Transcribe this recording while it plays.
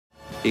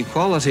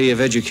Equality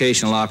of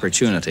educational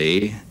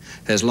opportunity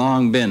has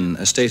long been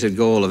a stated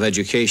goal of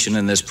education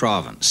in this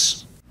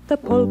province. The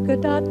polka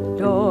dot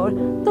door,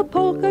 the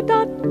polka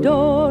dot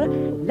door.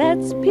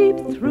 Let's peep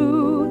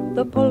through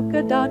the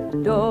polka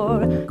dot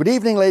door. Good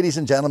evening, ladies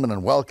and gentlemen,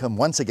 and welcome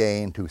once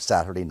again to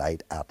Saturday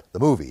Night at the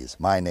Movies.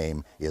 My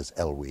name is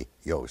Elwee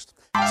Yost.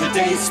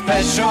 Today's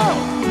special,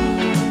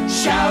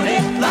 shout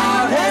it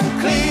loud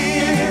and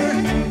clear.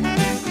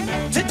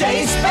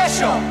 Today's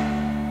special.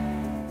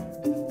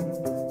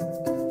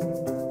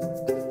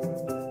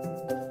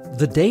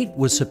 The date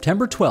was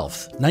September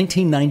 12th,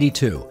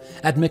 1992,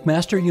 at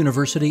McMaster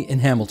University in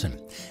Hamilton.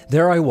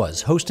 There I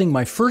was, hosting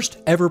my first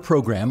ever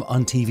program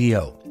on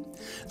TVO.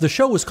 The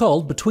show was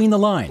called Between the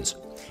Lines.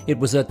 It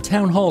was a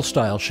town hall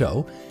style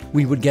show.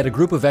 We would get a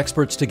group of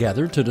experts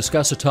together to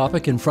discuss a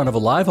topic in front of a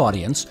live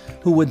audience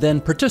who would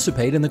then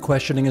participate in the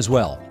questioning as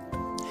well.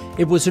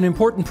 It was an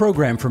important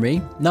program for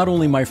me, not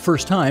only my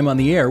first time on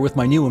the air with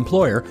my new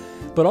employer,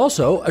 but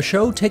also a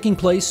show taking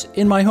place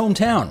in my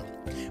hometown.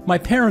 My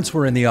parents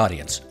were in the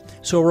audience.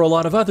 So were a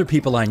lot of other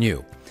people I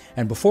knew.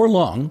 And before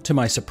long, to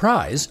my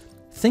surprise,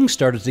 things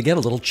started to get a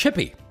little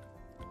chippy.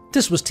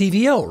 This was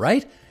TVO,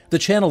 right? The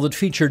channel that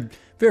featured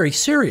very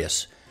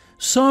serious,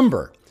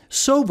 somber,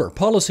 sober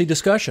policy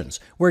discussions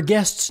where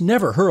guests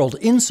never hurled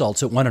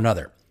insults at one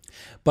another.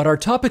 But our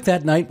topic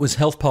that night was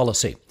health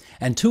policy,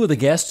 and two of the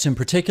guests in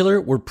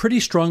particular were pretty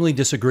strongly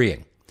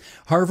disagreeing.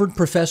 Harvard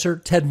professor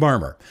Ted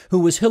Marmer, who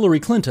was Hillary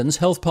Clinton's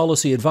health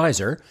policy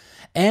advisor,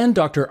 and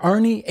Dr.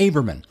 Arnie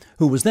Aberman,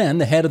 who was then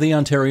the head of the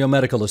Ontario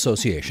Medical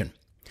Association.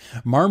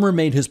 Marmer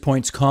made his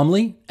points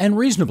calmly and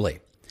reasonably.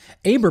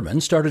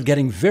 Aberman started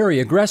getting very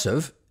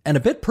aggressive and a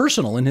bit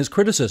personal in his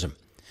criticism.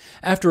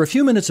 After a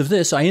few minutes of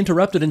this, I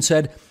interrupted and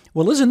said,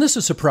 "Well, isn't this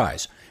a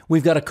surprise?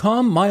 We've got a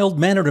calm,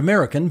 mild-mannered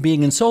American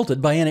being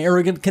insulted by an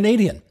arrogant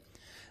Canadian."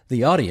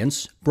 The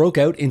audience broke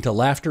out into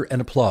laughter and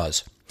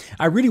applause.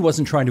 I really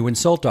wasn't trying to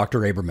insult Dr.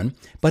 Aberman,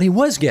 but he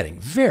was getting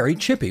very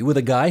chippy with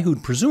a guy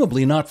who'd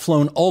presumably not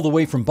flown all the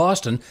way from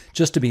Boston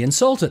just to be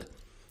insulted.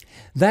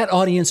 That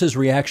audience's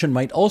reaction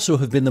might also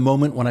have been the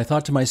moment when I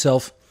thought to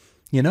myself,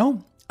 you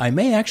know, I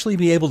may actually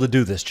be able to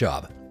do this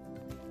job.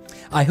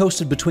 I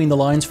hosted Between the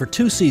Lines for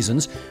 2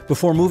 seasons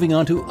before moving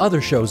on to other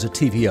shows at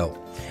TVO.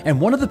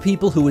 And one of the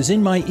people who was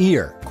in my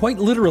ear, quite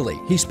literally,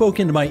 he spoke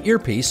into my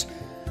earpiece,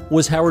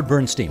 was Howard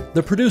Bernstein,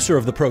 the producer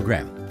of the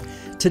program.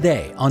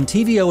 Today, on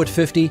TVO at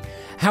 50,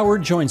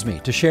 Howard joins me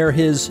to share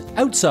his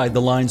outside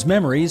the lines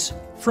memories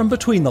from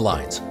Between the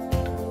Lines.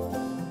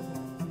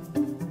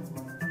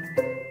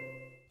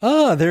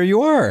 Ah, there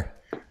you are.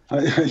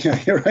 Yeah,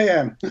 here I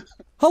am.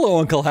 Hello,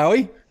 Uncle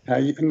Howie.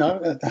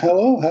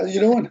 Hello, how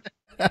you doing?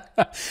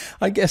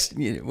 I guess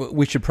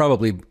we should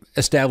probably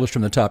establish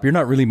from the top, you're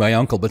not really my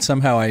uncle, but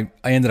somehow I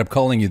ended up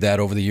calling you that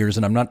over the years,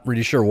 and I'm not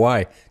really sure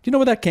why. Do you know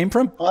where that came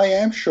from? I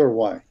am sure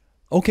why.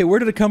 Okay, where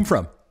did it come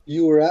from?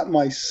 You were at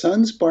my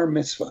son's bar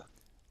mitzvah.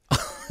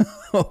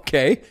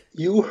 Okay.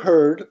 You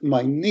heard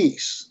my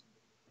niece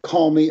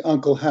call me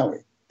Uncle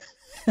Howie.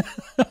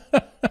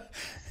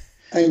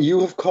 And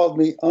you have called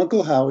me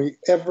Uncle Howie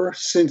ever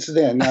since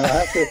then. Now,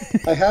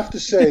 I have to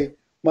say,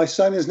 my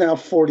son is now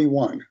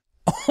 41.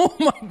 Oh,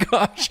 my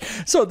gosh.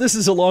 So this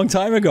is a long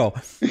time ago.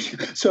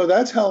 So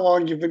that's how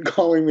long you've been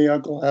calling me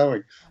Uncle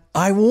Howie.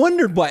 I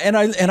wondered why. And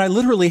I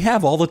literally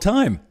have all the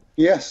time.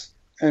 Yes.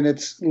 And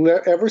it's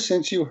ever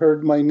since you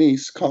heard my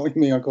niece calling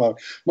me Uncle Howie.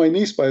 My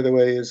niece, by the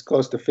way, is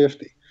close to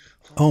 50.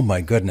 Oh,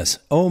 my goodness.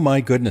 Oh, my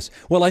goodness.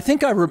 Well, I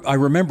think I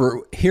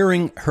remember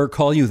hearing her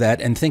call you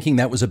that and thinking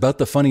that was about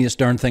the funniest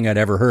darn thing I'd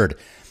ever heard.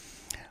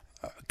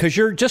 Because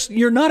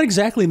you're not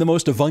exactly the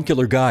most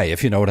avuncular guy,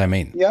 if you know what I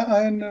mean. Yeah,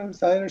 I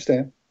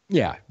understand.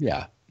 Yeah.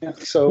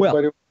 So, well,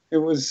 but it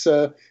was,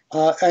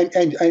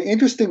 and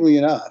interestingly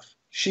enough,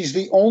 she's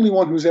the only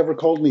one who's ever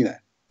called me that.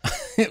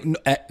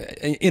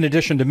 In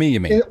addition to me, you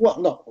mean?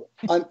 Well, no.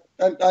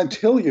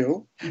 Until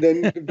you,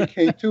 then it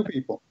became 2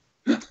 people.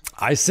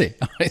 I see.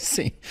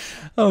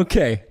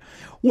 Okay.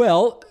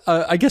 Well,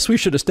 I guess we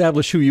should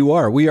establish who you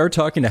are. We are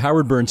talking to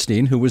Howard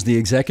Bernstein, who was the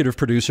executive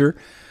producer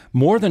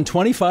more than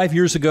 25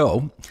 years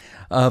ago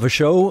of a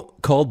show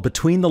called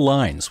Between the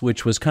Lines,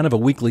 which was kind of a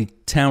weekly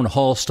town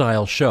hall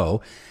style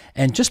show.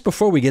 And just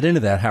before we get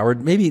into that,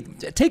 Howard, maybe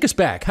take us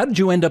back. How did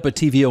you end up at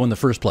TVO in the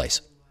first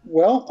place?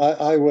 Well,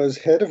 I was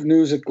head of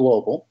news at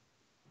Global,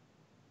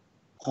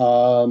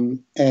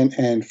 and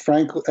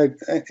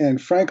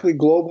frankly,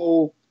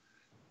 Global,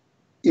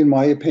 in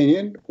my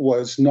opinion,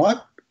 was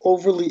not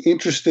overly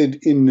interested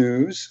in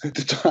news at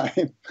the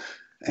time,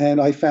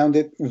 and I found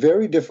it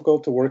very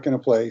difficult to work in a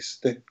place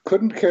that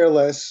couldn't care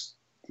less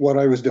what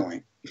I was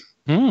doing.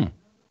 And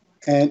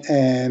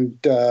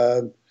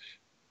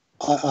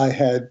I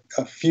had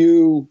a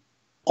few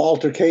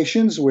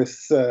altercations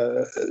with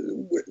the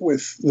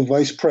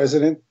vice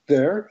president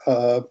there,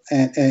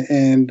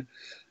 and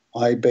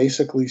I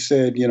basically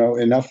said,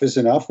 enough is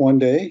enough one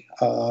day,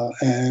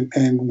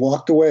 and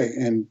walked away.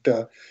 And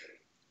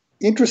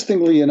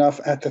interestingly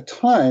enough, at the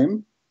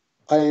time,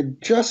 I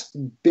had just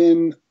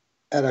been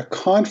at a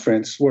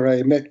conference where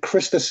I met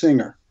Krista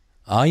Singer.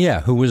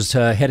 Yeah, who was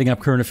heading up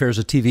current affairs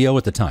at TVO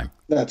at the time.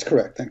 That's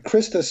correct. And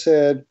Krista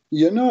said,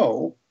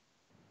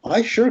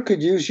 I sure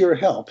could use your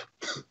help.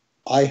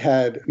 I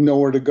had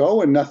nowhere to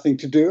go and nothing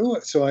to do.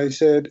 So I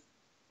said,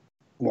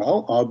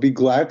 well, I'll be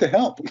glad to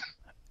help.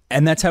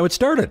 And that's how it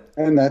started.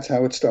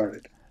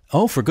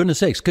 Oh, for goodness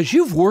sakes, because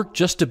you've worked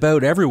just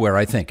about everywhere,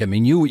 I think. I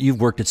mean,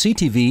 you've worked at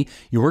CTV,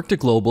 you worked at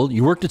Global,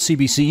 you worked at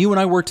CBC. You and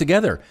I worked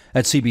together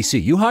at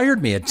CBC. You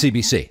hired me at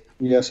CBC.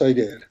 Yes, I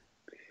did.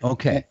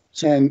 Okay.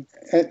 And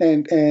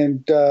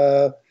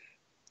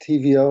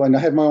TVO, and I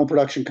had my own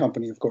production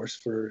company, of course,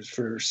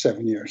 for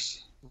 7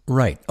 years.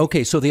 Right.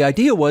 Okay, so the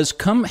idea was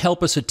come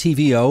help us at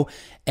TVO,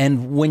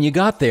 and when you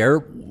got there,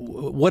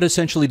 what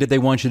essentially did they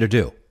want you to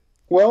do?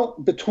 Well,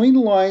 Between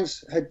the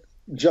Lines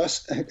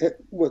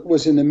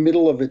was in the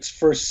middle of its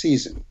first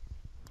season.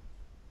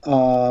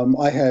 So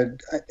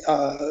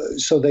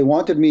they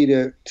wanted me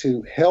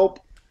to help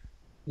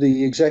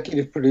the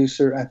executive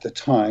producer at the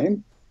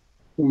time,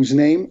 whose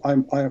name I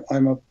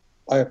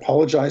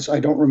apologize, I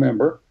don't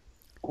remember.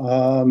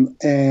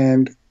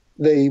 And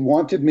they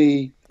wanted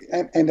me,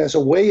 and as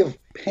a way of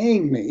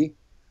paying me,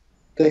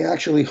 they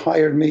actually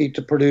hired me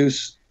to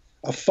produce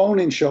a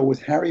phone-in show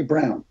with Harry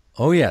Brown.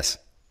 Oh, yes.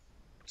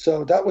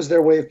 So that was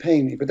their way of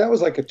paying me. But that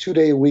was like a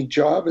 2-day-a-week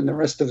job, and the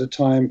rest of the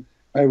time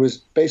I was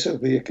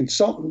basically a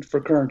consultant for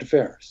current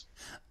affairs.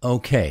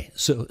 Okay.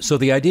 So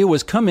the idea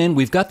was come in,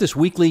 we've got this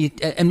weekly,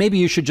 and maybe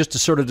you should just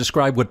sort of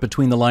describe what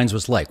Between the Lines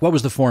was like. What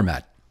was the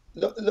format?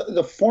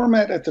 The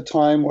format at the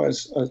time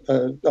was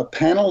a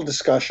panel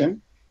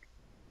discussion,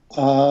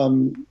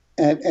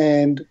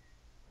 and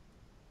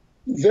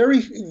very,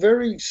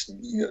 very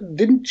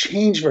didn't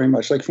change very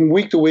much. Like from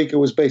week to week, it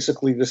was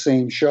basically the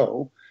same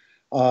show,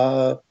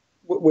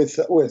 with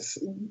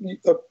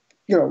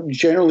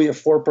generally a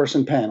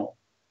 4-person panel,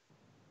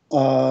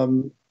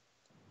 and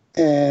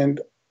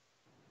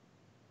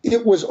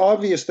it was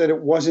obvious that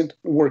it wasn't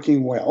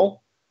working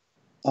well,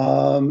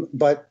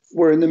 but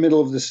we're in the middle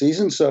of the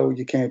season, so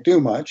you can't do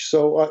much.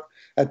 So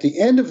at the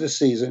end of the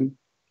season,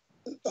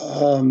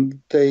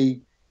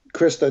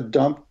 Krista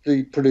dumped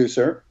the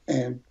producer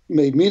and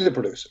made me the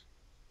producer.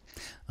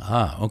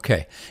 Ah,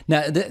 okay.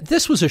 Now,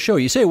 this was a show,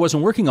 you say it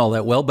wasn't working all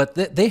that well, but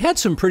they had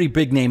some pretty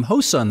big name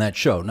hosts on that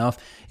show. Now,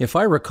 if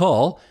I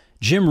recall,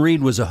 Jim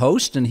Reed was a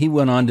host, and he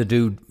went on to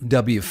do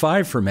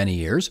W5 for many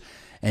years,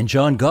 and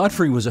John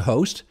Godfrey was a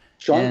host.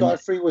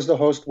 Godfrey was the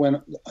host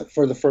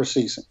for the first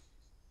season.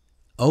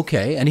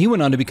 Okay, and he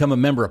went on to become a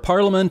member of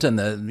Parliament and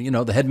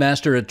the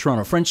headmaster at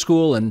Toronto French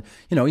School, and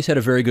he's had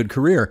a very good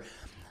career.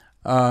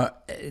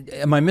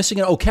 Am I missing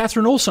it? Oh,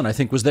 Catherine Olson, I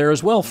think, was there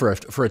as well for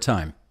a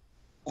time.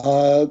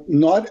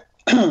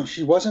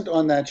 She wasn't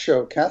on that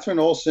show. Catherine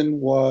Olson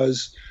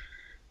was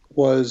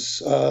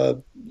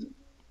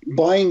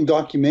buying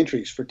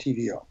documentaries for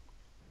TVO,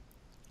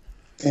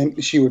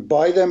 and she would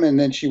buy them, and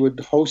then she would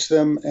host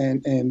them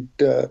and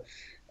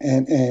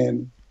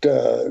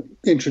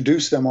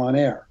introduce them on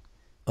air.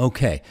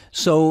 Okay,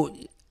 so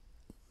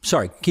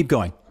sorry, keep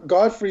going.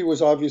 Godfrey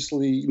was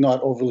obviously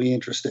not overly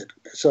interested.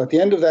 So at the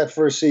end of that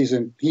first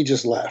season, he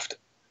just left.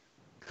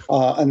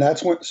 And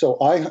that's when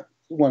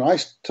I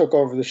took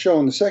over the show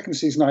in the second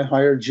season, I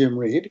hired Jim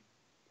Reed.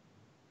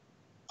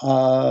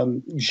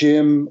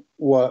 Jim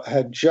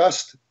had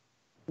just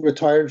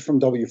retired from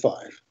W5.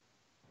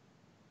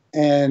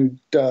 And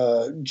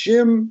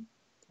Jim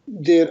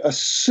did a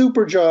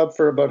super job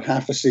for about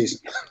half a season.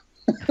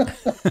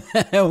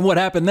 What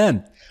happened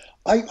then?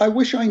 I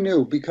wish I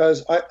knew,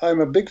 because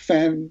I'm a big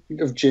fan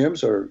of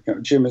Jim's, or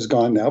Jim is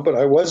gone now, but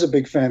I was a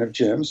big fan of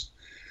Jim's.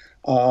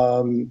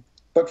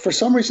 But for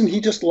some reason, he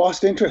just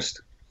lost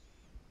interest.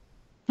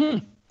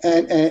 And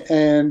at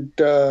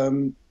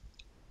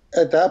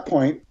that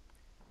point,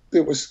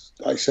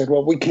 I said,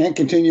 well, we can't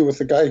continue with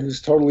the guy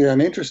who's totally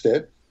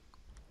uninterested.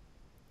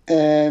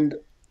 And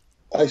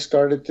I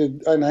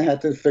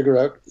had to figure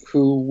out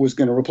who was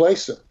going to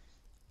replace him.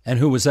 And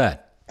who was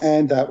that?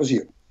 And that was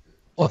you.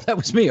 Well, that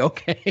was me.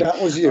 Okay.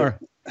 That was you. Right.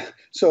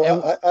 So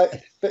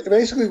I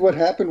basically what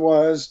happened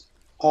was,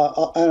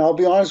 and I'll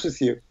be honest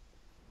with you,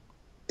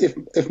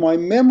 if my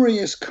memory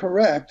is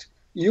correct,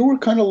 you were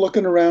kind of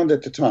looking around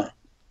at the time.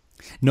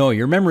 No,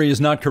 your memory is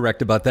not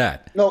correct about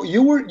that. No,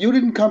 you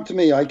didn't come to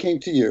me. I came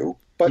to you.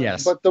 But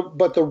yes. But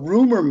the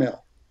rumor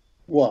mill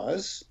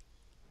was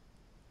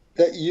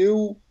that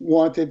you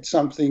wanted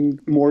something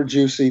more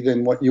juicy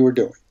than what you were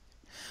doing.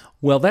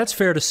 Well, that's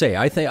fair to say.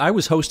 I think I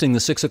was hosting the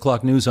 6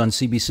 o'clock news on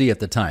CBC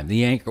at the time,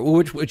 the anchor,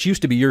 which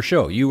used to be your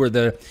show. You were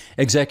the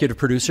executive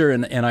producer,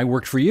 and I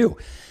worked for you.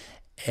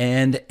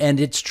 And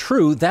it's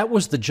true, that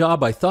was the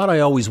job I thought I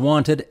always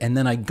wanted, and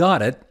then I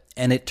got it,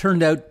 and it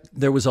turned out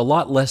there was a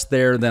lot less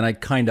there than I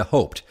kind of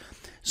hoped.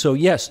 So,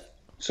 yes.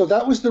 So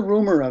that was the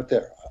rumor out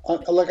there.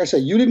 Like I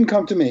said, you didn't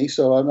come to me,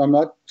 so I'm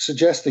not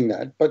suggesting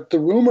that. But the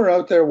rumor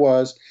out there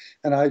was,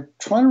 and I'm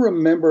trying to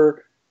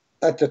remember,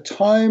 at the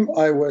time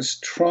I was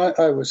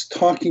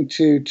talking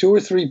to 2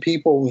 or 3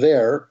 people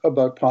there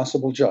about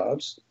possible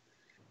jobs,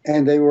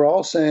 and they were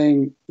all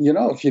saying,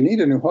 if you need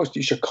a new host,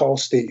 you should call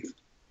Steve.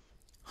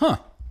 Huh.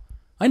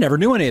 I never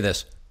knew any of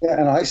this. Yeah,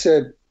 and I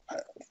said,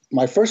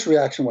 my first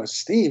reaction was,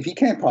 Steve, he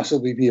can't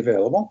possibly be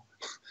available.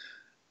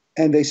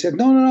 And they said,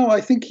 no,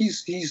 I think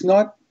he's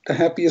not the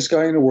happiest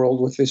guy in the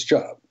world with this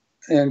job.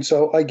 And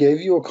so I gave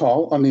you a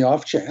call on the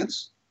off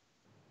chance.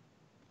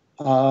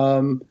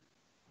 And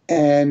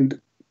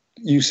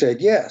you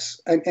said yes.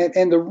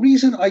 And the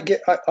reason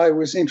I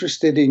was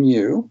interested in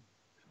you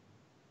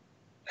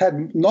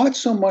had not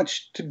so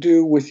much to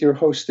do with your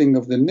hosting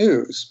of the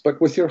news, but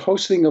with your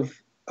hosting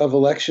of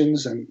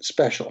elections and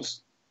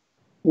specials.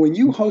 When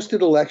you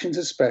hosted elections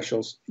and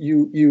specials,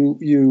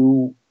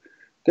 you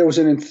there was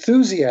an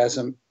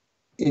enthusiasm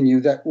in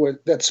you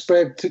that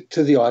spread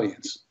to the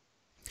audience.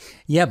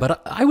 Yeah,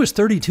 but I was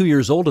 32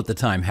 years old at the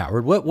time,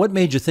 Howard. What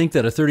made you think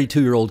that a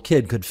 32-year-old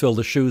kid could fill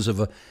the shoes of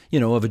a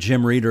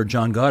Jim Reed or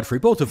John Godfrey,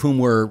 both of whom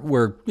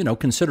were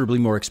considerably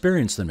more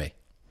experienced than me?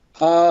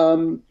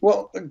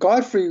 Well,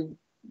 Godfrey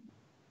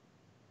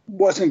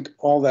wasn't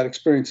all that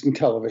experienced in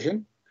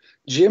television.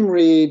 Jim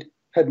Reed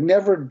had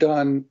never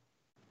done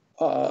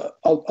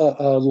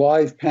a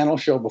live panel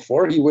show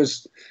before. He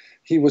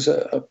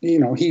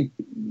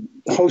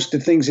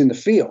hosted things in the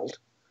field.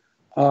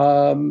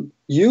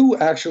 You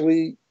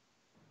actually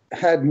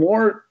had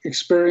more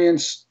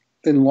experience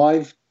in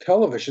live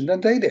television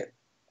than they did.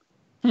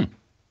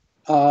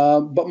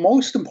 But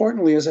most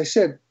importantly, as I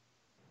said,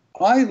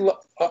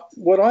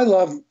 what I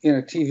love in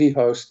a TV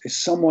host is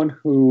someone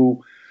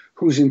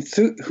who's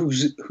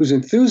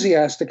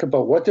enthusiastic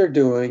about what they're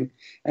doing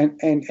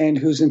and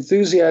whose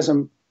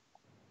enthusiasm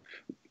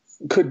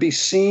could be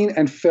seen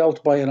and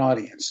felt by an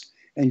audience.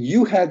 And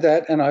you had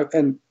that,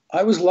 and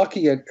I was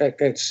lucky at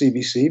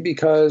CBC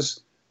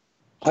because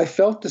I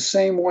felt the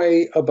same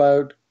way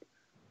about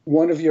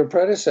one of your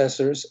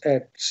predecessors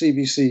at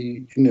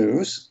CBC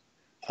News,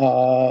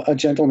 a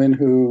gentleman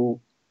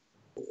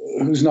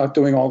who's not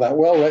doing all that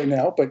well right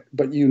now,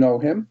 but you know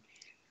him,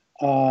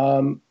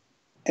 and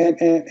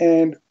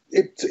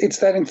it's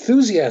that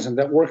enthusiasm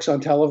that works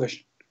on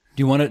television.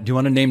 Do you want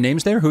to name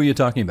names there? Who are you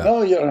talking about?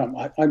 Oh, yeah,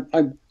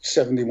 I'm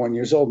 71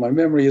 years old. My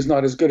memory is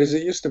not as good as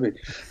it used to be.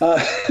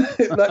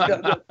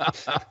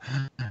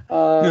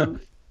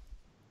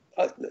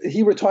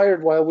 He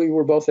retired while we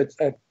were both at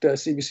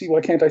CBC.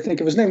 Why can't I think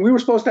of his name? We were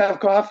supposed to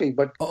have coffee,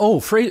 but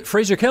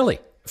Fraser Kelly.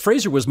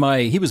 Fraser was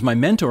my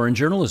mentor in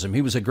journalism.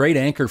 He was a great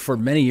anchor for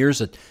many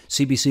years at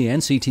CBC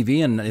and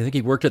CTV, and I think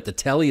he worked at the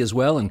Telly as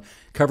well and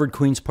covered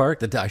Queen's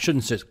Park. I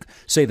shouldn't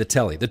say the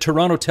Telly, the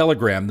Toronto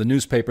Telegram, the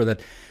newspaper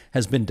that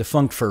has been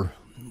defunct for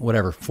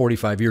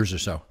 45 years or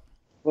so.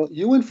 Well,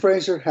 you and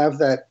Fraser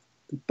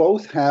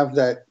both have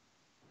that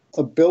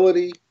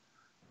ability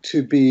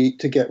to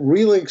get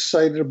really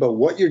excited about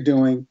what you're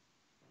doing,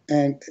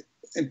 and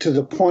to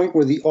the point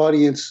where the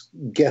audience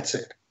gets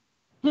it.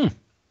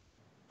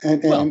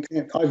 And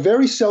I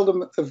very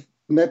seldom have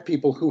met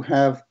people who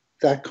have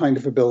that kind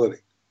of ability.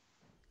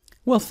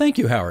 Well, thank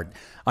you, Howard.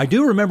 I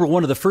do remember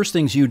one of the first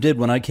things you did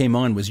when I came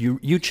on was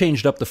you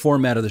changed up the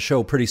format of the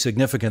show pretty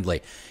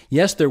significantly.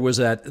 Yes, there was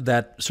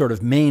that sort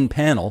of main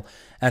panel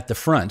at the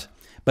front,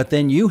 but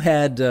then you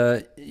had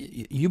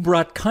you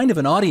brought kind of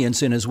an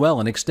audience in as well,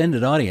 an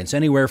extended audience,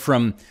 anywhere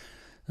from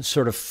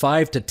sort of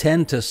 5 to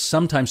 10 to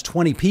sometimes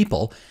 20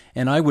 people,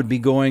 and I would be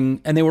going,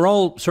 and they were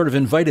all sort of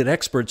invited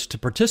experts to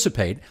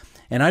participate,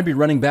 and I'd be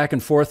running back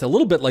and forth a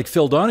little bit like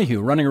Phil Donahue,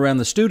 running around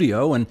the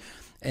studio and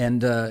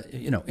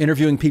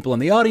interviewing people in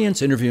the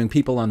audience, interviewing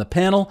people on the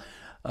panel.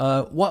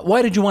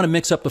 Why did you want to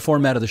mix up the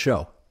format of the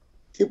show?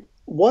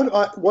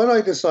 What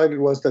I decided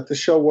was that the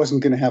show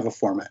wasn't going to have a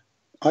format.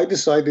 I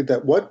decided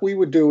that what we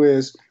would do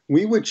is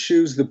we would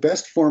choose the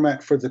best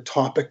format for the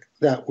topic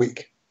that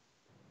week.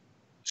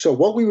 So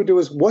what we would do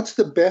is, what's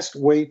the best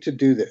way to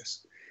do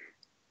this?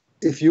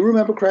 If you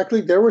remember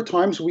correctly, there were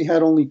times we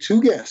had only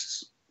 2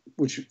 guests,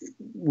 which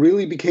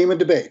really became a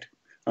debate.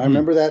 I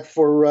remember that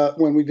for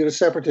when we did a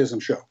separatism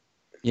show.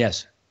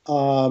 Yes.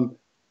 But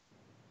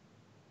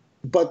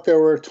there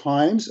were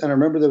times, and I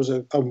remember there was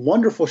a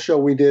wonderful show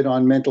we did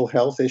on mental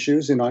health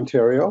issues in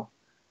Ontario,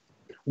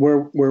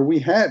 where we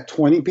had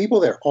 20 people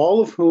there,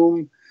 all of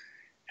whom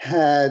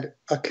had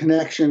a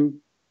connection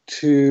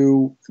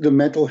to the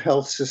mental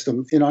health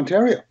system in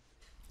Ontario.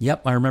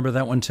 Yep, I remember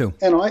that one too.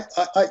 And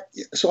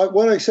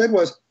what I said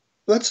was,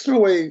 let's throw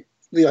away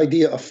the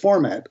idea of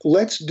format.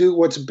 Let's do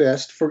what's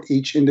best for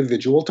each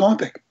individual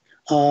topic,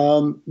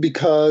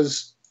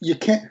 because you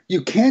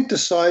can't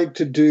decide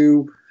to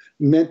do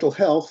mental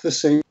health the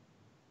same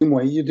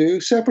way you do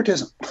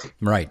separatism.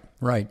 Right.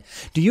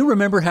 Do you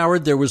remember,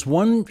 Howard, there was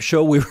one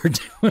show we were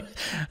doing,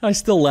 I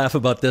still laugh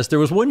about this. There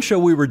was one show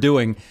we were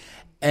doing,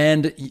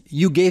 and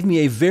you gave me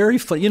a very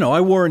fun,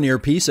 I wore an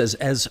earpiece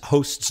as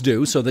hosts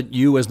do, so that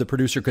you as the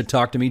producer could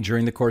talk to me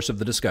during the course of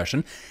the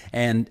discussion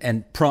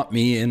and prompt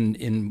me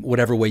in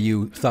whatever way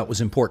you thought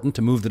was important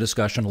to move the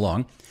discussion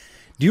along.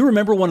 Do you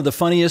remember one of the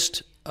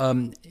funniest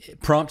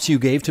prompts you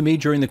gave to me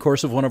during the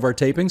course of one of our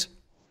tapings?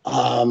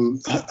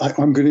 I'm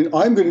going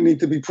to need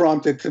to be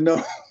prompted to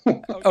know.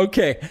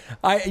 Okay.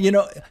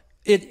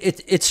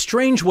 It's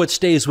strange what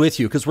stays with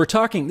you, because we're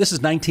talking, this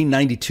is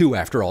 1992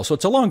 after all, so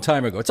it's a long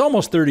time ago. It's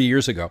almost 30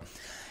 years ago.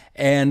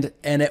 And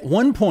at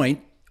one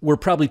point, we're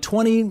probably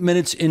 20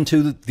 minutes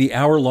into the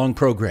hour-long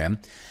program,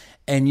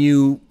 and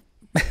you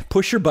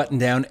push your button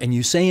down and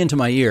you say into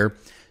my ear,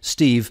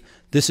 Steve,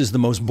 this is the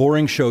most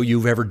boring show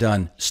you've ever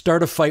done.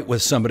 Start a fight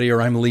with somebody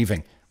or I'm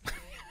leaving.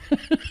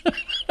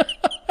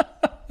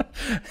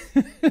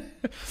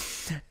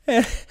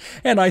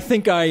 And I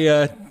think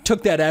I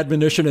took that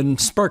admonition and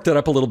sparked it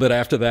up a little bit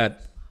after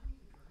that.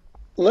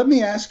 Let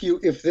me ask you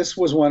if this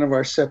was one of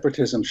our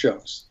separatism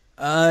shows.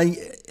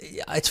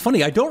 It's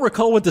funny. I don't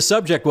recall what the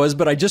subject was,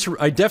 but I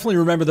definitely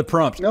remember the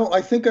prompt. No,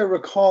 I think I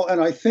recall.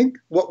 And I think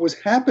what was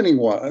happening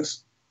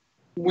was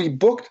we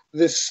booked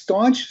this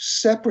staunch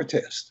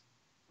separatist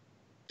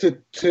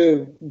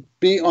to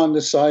be on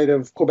the side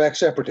of Quebec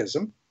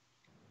separatism.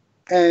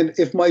 And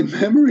if my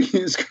memory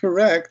is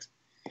correct,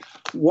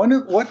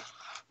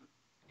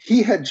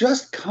 he had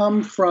just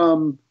come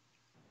from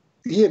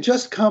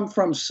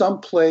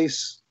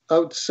someplace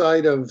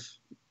outside of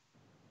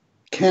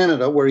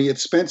Canada where he had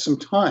spent some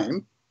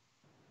time,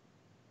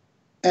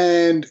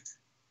 and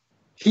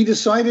he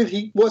decided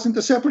he wasn't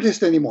a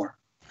separatist anymore.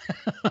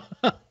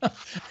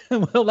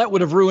 Well, that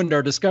would have ruined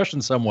our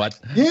discussion somewhat.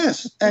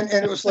 Yes, and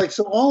it was like,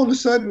 so all of a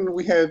sudden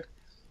we had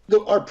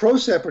our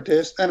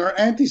pro-separatist and our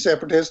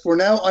anti-separatist were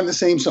now on the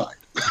same side.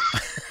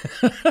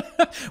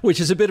 Which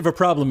is a bit of a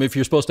problem if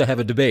you're supposed to have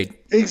a debate.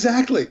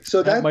 Exactly.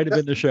 So that might have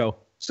been the show.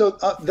 So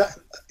that,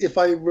 if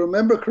I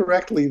remember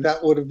correctly,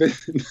 that would have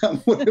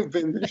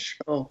been the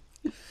show.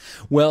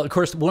 Well, of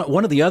course,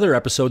 one of the other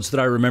episodes that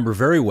I remember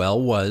very well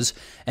was,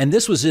 and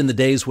this was in the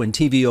days when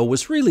TVO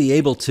was really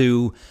able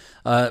to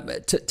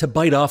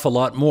bite off a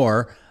lot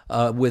more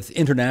with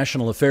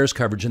international affairs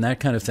coverage and that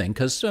kind of thing.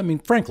 Because, I mean,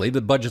 frankly,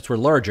 the budgets were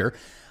larger,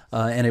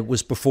 and it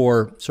was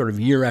before sort of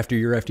year after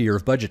year after year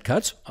of budget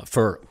cuts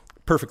for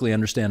perfectly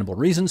understandable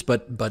reasons.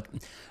 But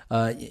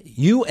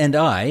you and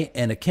I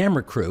and a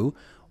camera crew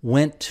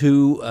went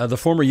to the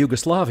former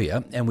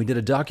Yugoslavia, and we did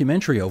a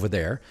documentary over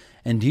there.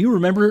 And do you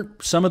remember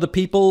some of the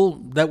people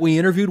that we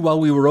interviewed while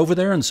we were over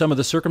there and some of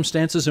the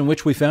circumstances in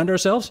which we found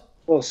ourselves?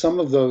 Well, some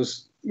of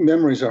those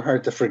memories are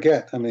hard to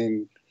forget. I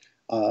mean,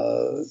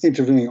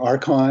 interviewing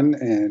Archon,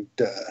 and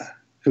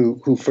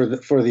who for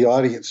the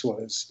audience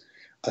was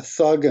a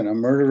thug and a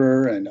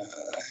murderer and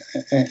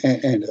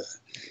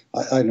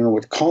I don't know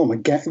what to call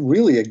him,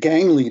 really a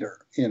gang leader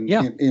in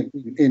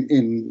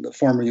the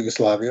former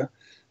Yugoslavia.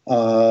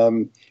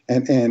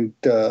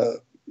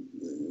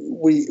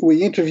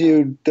 We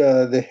interviewed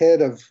the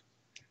head of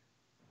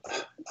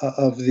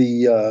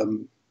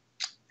the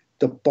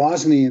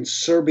Bosnian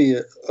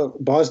Serbia,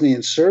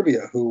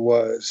 who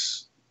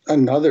was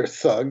another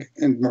thug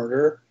and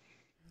murderer,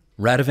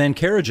 Radovan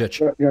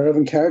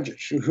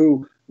Karadzic,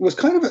 who was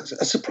kind of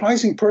a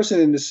surprising person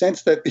in the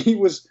sense that he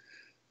was,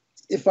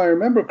 if I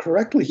remember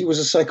correctly, he was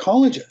a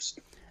psychologist.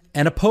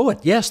 And a poet.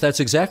 Yes,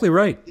 that's exactly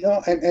right.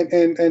 Yeah,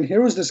 and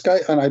here was this guy,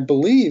 and I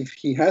believe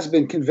he has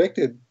been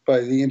convicted by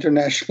the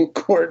International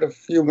Court of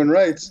Human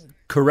Rights.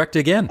 Correct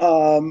again.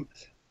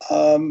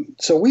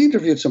 So we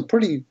interviewed some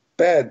pretty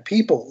bad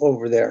people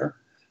over there.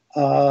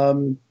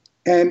 And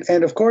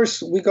of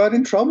course, we got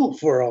in trouble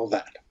for all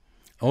that.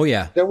 Oh,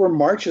 yeah. There were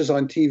marches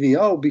on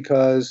TVO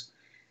because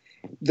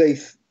they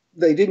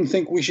didn't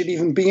think we should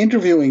even be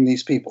interviewing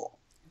these people.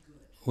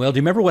 Well, do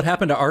you remember what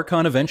happened to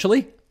Archon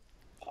eventually?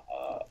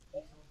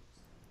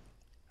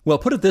 Well,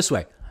 put it this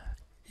way.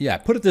 Yeah,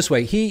 put it this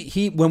way.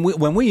 He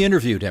when we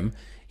interviewed him,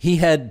 he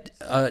had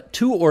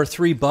 2 or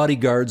 3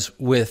 bodyguards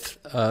with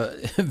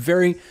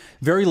very,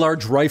 very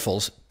large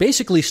rifles,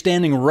 basically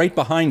standing right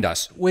behind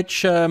us,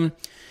 which, I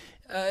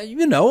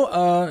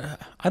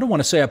don't want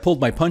to say I pulled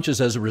my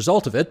punches as a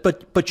result of it,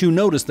 but you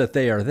notice that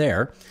they are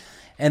there.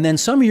 And then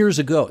some years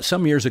ago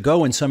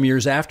and some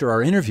years after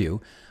our interview,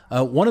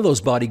 one of those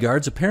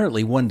bodyguards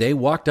apparently one day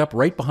walked up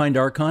right behind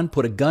Archon,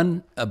 put a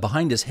gun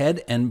behind his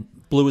head, and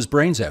blew his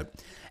brains out,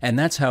 and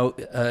that's how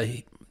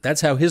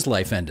his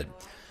life ended.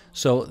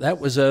 So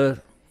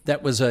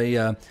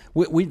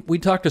we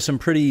talked to some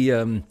pretty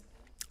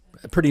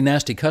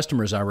nasty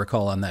customers, I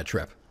recall, on that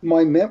trip.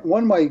 One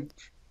of my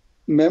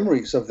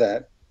memories of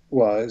that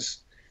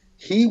was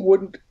he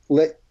wouldn't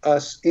let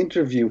us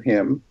interview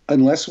him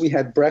unless we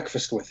had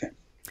breakfast with him.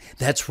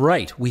 That's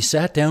right. We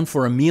sat down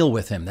for a meal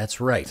with him. That's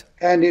right.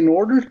 And in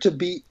order to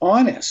be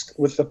honest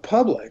with the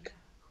public,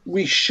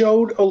 we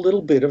showed a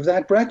little bit of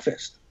that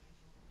breakfast.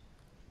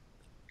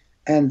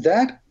 And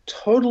that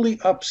totally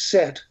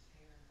upset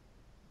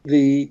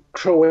the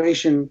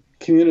Croatian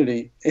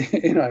community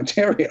in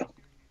Ontario.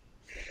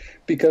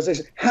 Because they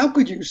said, how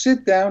could you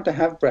sit down to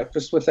have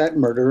breakfast with that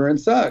murderer and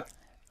thug?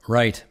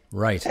 Right.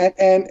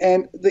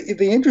 And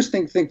the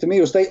interesting thing to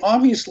me was they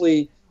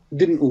obviously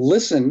didn't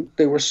listen.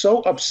 They were so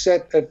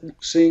upset at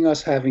seeing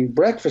us having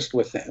breakfast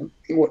with them,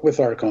 with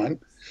Archon,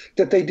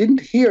 that they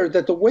didn't hear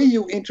that the way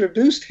you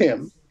introduced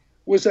him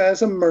was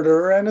as a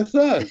murderer and a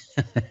thug.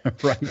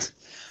 Right.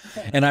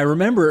 And I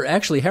remember,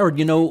 actually, Howard,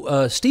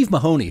 Steve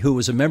Mahoney, who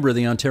was a member of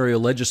the Ontario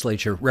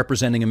legislature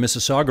representing a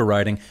Mississauga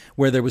riding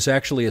where there was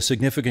actually a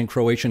significant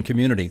Croatian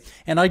community.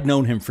 And I'd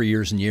known him for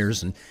years and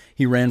years, and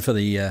he ran for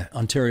the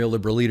Ontario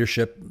Liberal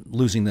leadership,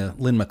 losing to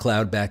Lynn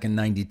McLeod back in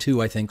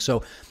 92, I think.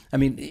 So, I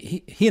mean,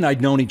 he and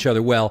I'd known each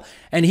other well.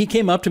 And he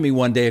came up to me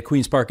one day at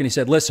Queen's Park and he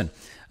said, listen,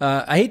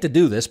 I hate to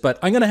do this, but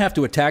I'm going to have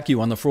to attack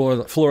you on the floor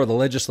of the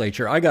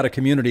legislature. I got a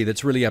community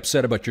that's really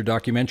upset about your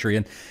documentary.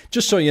 And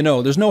just so you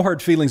know, there's no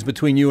hard feelings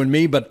between you and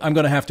me, but I'm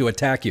going to have to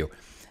attack you.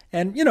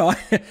 And,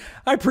 I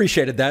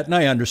appreciated that and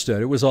I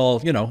understood. It was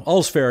all,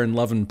 all's fair in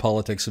love and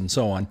politics and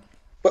so on.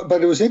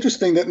 But it was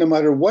interesting that no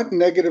matter what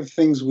negative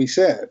things we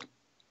said,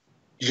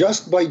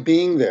 just by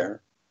being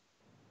there,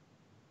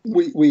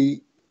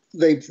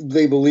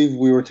 they believed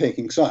we were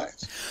taking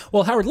sides.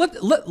 Well, Howard,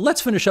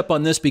 let's finish up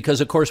on this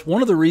because, of course,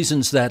 one of the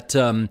reasons that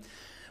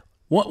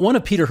one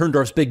of Peter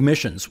Herndorf's big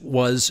missions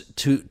was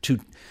to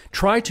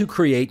try to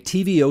create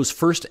TVO's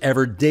first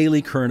ever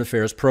daily current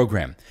affairs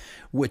program,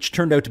 which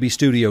turned out to be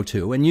Studio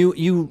 2. And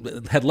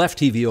you had left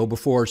TVO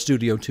before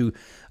Studio 2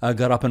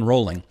 got up and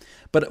rolling.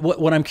 But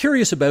what I'm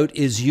curious about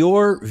is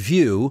your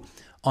view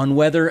on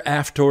whether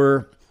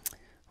after...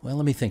 Well,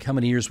 let me think. How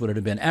many years would it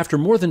have been? After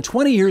more than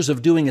 20 years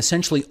of doing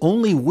essentially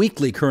only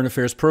weekly current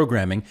affairs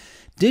programming,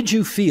 did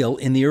you feel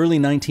in the early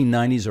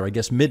 1990s, or I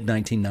guess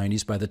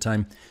mid-1990s by the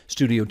time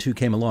Studio 2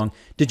 came along,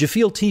 did you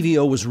feel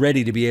TVO was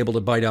ready to be able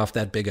to bite off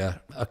that big a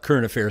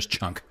current affairs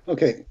chunk?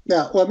 Okay.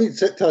 Now, let me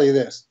tell you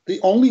this. The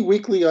only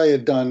weekly I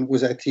had done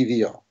was at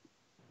TVO.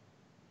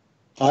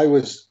 I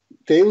was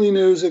daily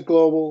news at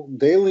Global,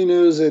 daily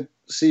news at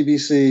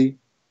CBC,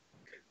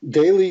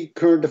 daily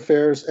current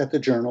affairs at the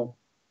Journal,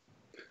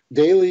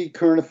 daily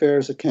current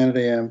affairs at Canada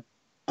AM.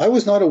 I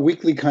was not a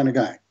weekly kind of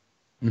guy.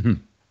 Mm-hmm.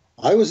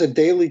 I was a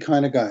daily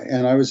kind of guy,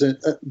 and I was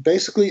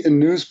basically a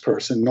news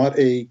person, not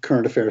a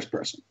current affairs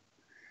person.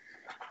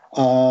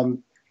 But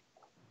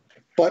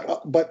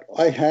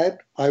I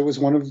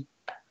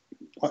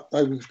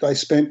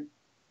spent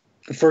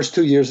the first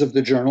 2 years of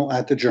the Journal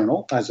at the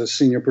Journal as a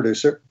senior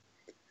producer,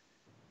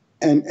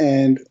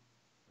 and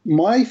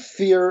my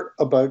fear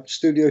about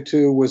Studio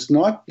 2 was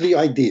not the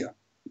idea.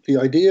 The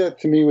idea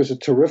to me was a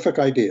terrific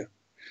idea.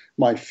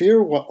 My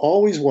fear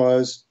always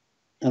was,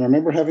 and I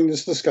remember having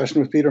this discussion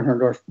with Peter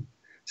Herndorf, I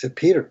said,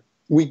 Peter,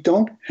 we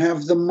don't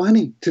have the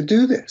money to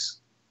do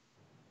this.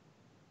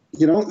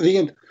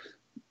 The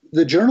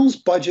Journal's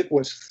budget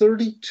was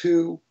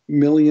 $32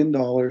 million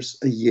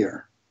a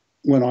year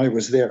when I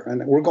was there.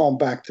 And we're going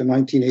back to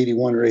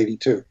 1981 or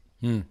 82.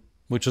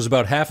 Which was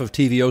about half of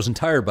TVO's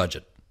entire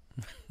budget.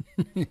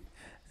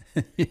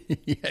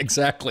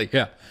 Exactly,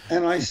 yeah.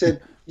 And I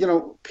said,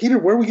 Peter,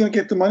 where are we going to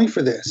get the money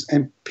for this?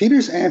 And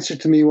Peter's answer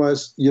to me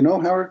was,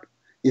 Howard,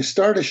 you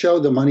start a show,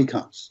 the money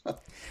comes.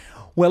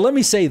 Well, let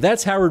me say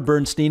that's Howard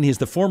Bernstein. He's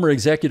the former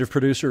executive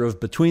producer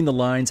of Between the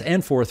Lines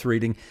and Fourth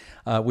Reading,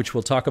 which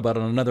we'll talk about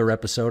on another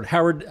episode.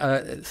 Howard,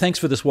 thanks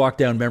for this walk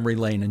down memory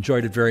lane.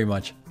 Enjoyed it very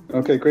much.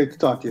 Okay, great to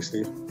talk to you,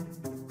 Steve.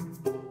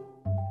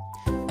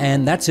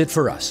 And that's it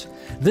for us.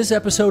 This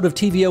episode of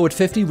TVO at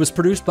 50 was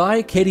produced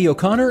by Katie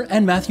O'Connor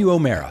and Matthew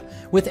O'Mara,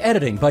 with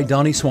editing by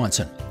Donnie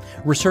Swanson.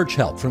 Research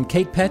help from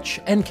Kate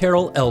Petch and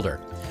Carol Elder.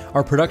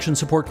 Our production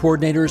support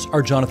coordinators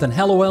are Jonathan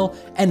Hallowell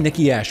and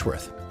Nikki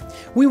Ashworth.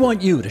 We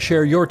want you to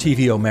share your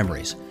TVO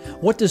memories.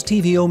 What does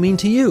TVO mean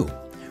to you?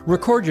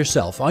 Record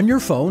yourself on your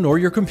phone or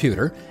your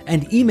computer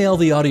and email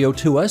the audio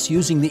to us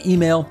using the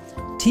email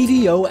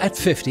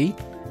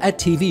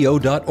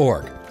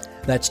tvo@50@tvo.org.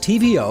 That's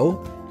TVO,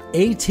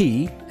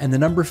 AT, and the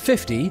number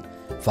 50,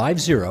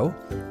 50,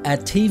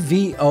 at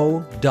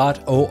tvo.org.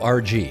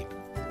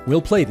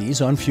 We'll play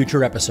these on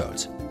future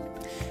episodes.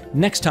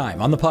 Next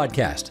time on the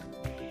podcast.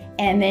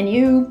 And then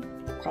you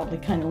probably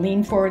kind of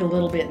leaned forward a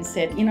little bit and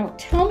said,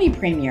 tell me,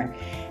 Premier,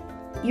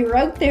 you're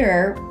out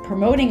there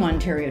promoting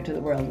Ontario to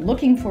the world,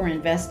 looking for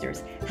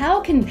investors.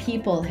 How can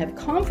people have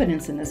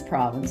confidence in this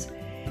province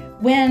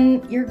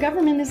when your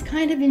government is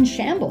kind of in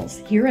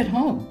shambles here at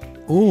home?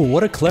 Ooh,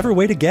 what a clever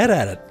way to get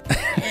at it.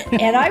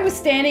 And I was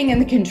standing in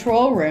the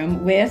control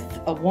room with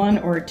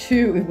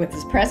with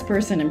this press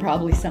person and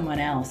probably someone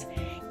else.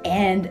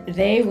 And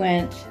they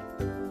went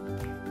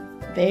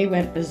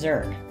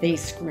berserk. They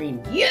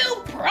screamed, You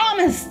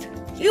promised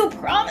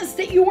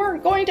that you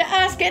weren't going to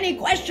ask any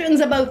questions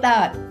about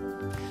that.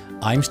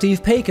 I'm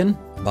Steve Paikin.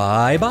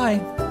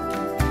 Bye-bye.